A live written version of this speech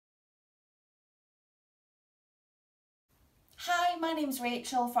my name's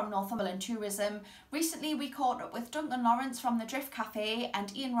Rachel from Northumberland Tourism. Recently we caught up with Duncan Lawrence from the Drift Cafe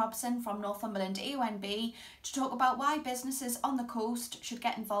and Ian Robson from Northumberland AONB to talk about why businesses on the coast should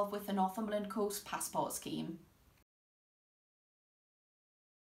get involved with the Northumberland Coast Passport Scheme.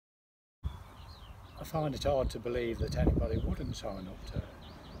 I find it hard to believe that anybody wouldn't sign up to it,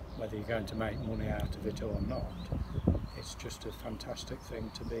 whether you're going to make money out of it or not. It's just a fantastic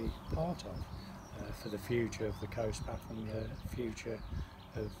thing to be part of. For the future of the coast path and the future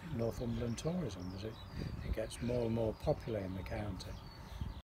of Northumberland tourism, as it gets more and more popular in the county.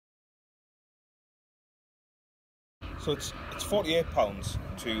 So it's £48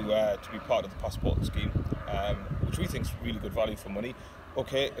 to be part of the passport scheme, which we think is really good value for money.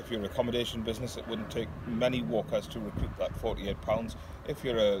 Okay, if you're an accommodation business, it wouldn't take many walkers to recruit that £48. If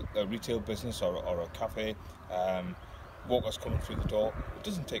you're a retail business or a cafe, walkers coming through the door, it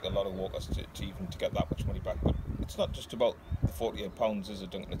doesn't take a lot of walkers to even get that much money back. But it's not just about the £48, is it,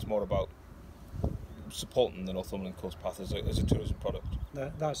 Duncan? It's more about supporting the Northumberland Coast Path as a tourism product.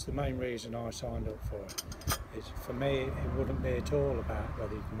 That's the main reason I signed up for it. For me, it wouldn't be at all about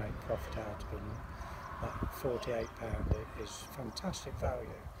whether you can make profit out of it or not. That £48 is fantastic value,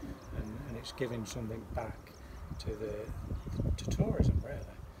 and it's giving something back to tourism,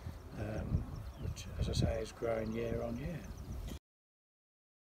 really. Which, as I say, is growing year on year.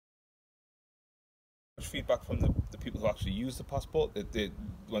 Much feedback from the people who actually use the passport.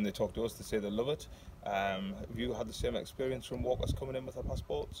 When they talk to us, they say they love it. Have you had the same experience from walkers coming in with their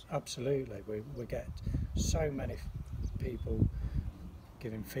passports? Absolutely. We get so many people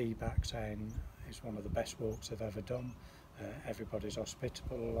giving feedback saying it's one of the best walks they've ever done. Everybody's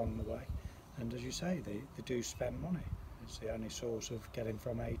hospitable along the way, and as you say, they do spend money. It's the only source of getting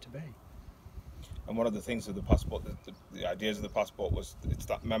from A to B. And one of the things of the passport, the ideas of the passport was it's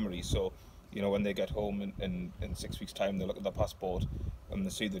that memory. So, you know, when they get home in 6 weeks' time, they look at their passport and they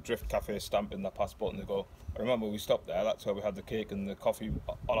see the Drift Cafe stamp in their passport and they go, I remember we stopped there, that's where we had the cake and the coffee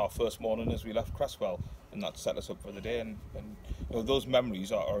on our first morning as we left Cresswell, and that set us up for the day. And you know, those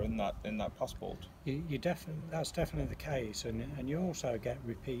memories are in that passport. That's definitely the case, and you also get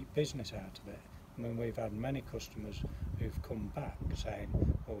repeat business out of it. I mean, we've had many customers who've come back saying,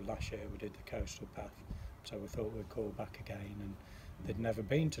 oh, last year we did the coastal path, so we thought we'd call back again, and they'd never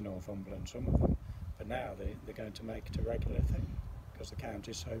been to Northumberland, some of them, but now they're going to make it a regular thing because the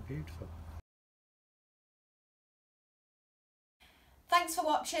county is so beautiful. Thanks for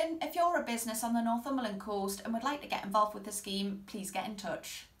watching. If you're a business on the Northumberland coast and would like to get involved with the scheme, please get in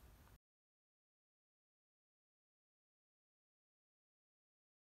touch.